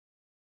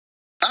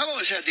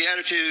always had the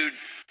attitude,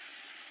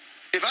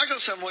 if I go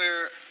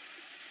somewhere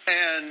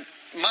and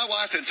my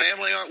wife and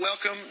family aren't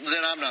welcome,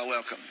 then I'm not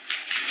welcome.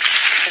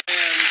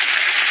 And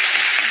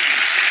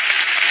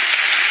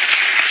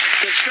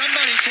if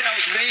somebody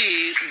tells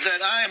me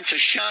that I am to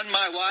shun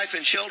my wife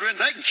and children,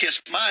 they can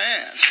kiss my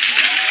ass.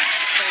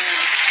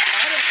 And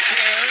I don't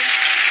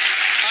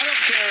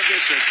care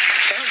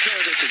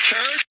if it's a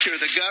church or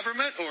the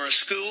government or a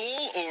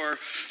school or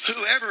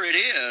whoever it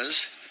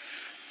is,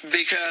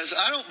 because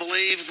I don't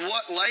believe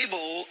what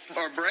label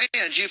or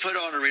brand you put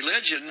on a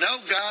religion. No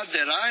God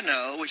that I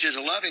know, which is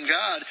a loving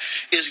God,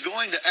 is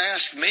going to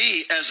ask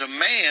me as a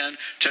man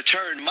to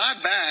turn my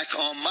back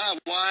on my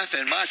wife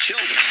and my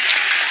children.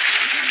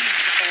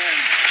 And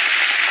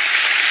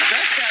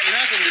that's got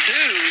nothing to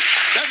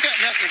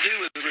do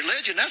with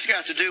religion. That's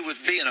got to do with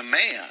being a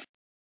man.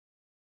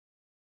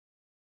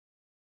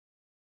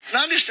 And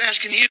I'm just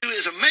asking you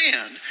as a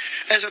man,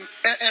 as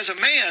a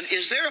man,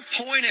 is there a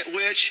point at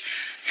which,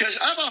 because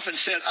I've often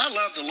said, I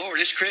love the Lord.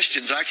 It's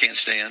Christians I can't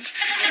stand.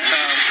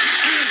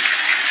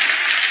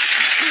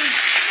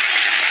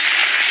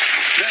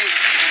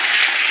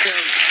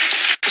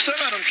 Some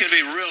of them can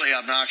be really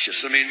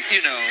obnoxious. I mean,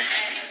 you know,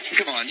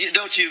 come on.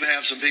 Don't you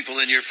have some people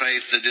in your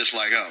faith that just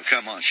like, oh,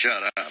 come on,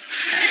 shut up.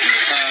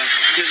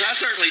 Because I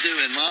certainly do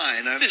in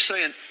mine. I'm just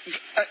saying,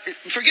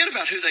 forget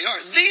about who they are.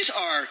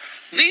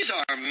 These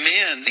are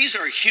men. These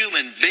are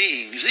human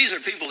beings. These are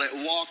people that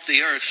walk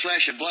the earth,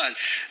 flesh and blood.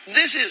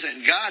 This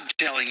isn't God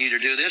telling you to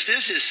do this.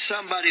 This is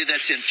somebody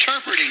that's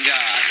interpreting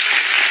God.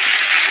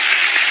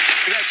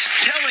 That's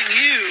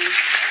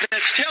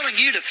telling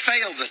you to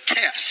fail the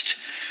test,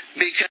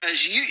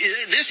 because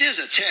this is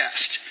a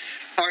test.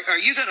 Are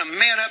you going to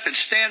man up and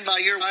stand by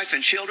your wife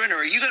and children, or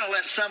are you going to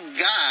let some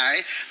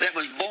guy that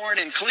was born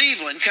in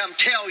Cleveland come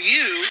tell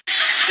you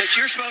that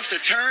you're supposed to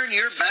turn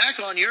your back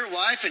on your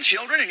wife and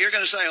children, and you're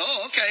going to say,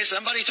 oh, okay,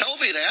 somebody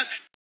told me that,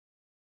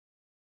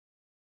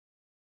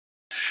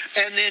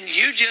 and then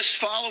you just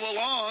follow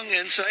along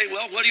and say,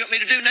 well, what do you want me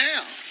to do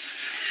now?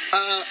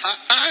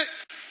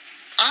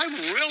 I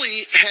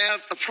really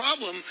have a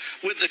problem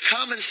with the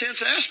common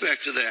sense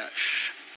aspect of that.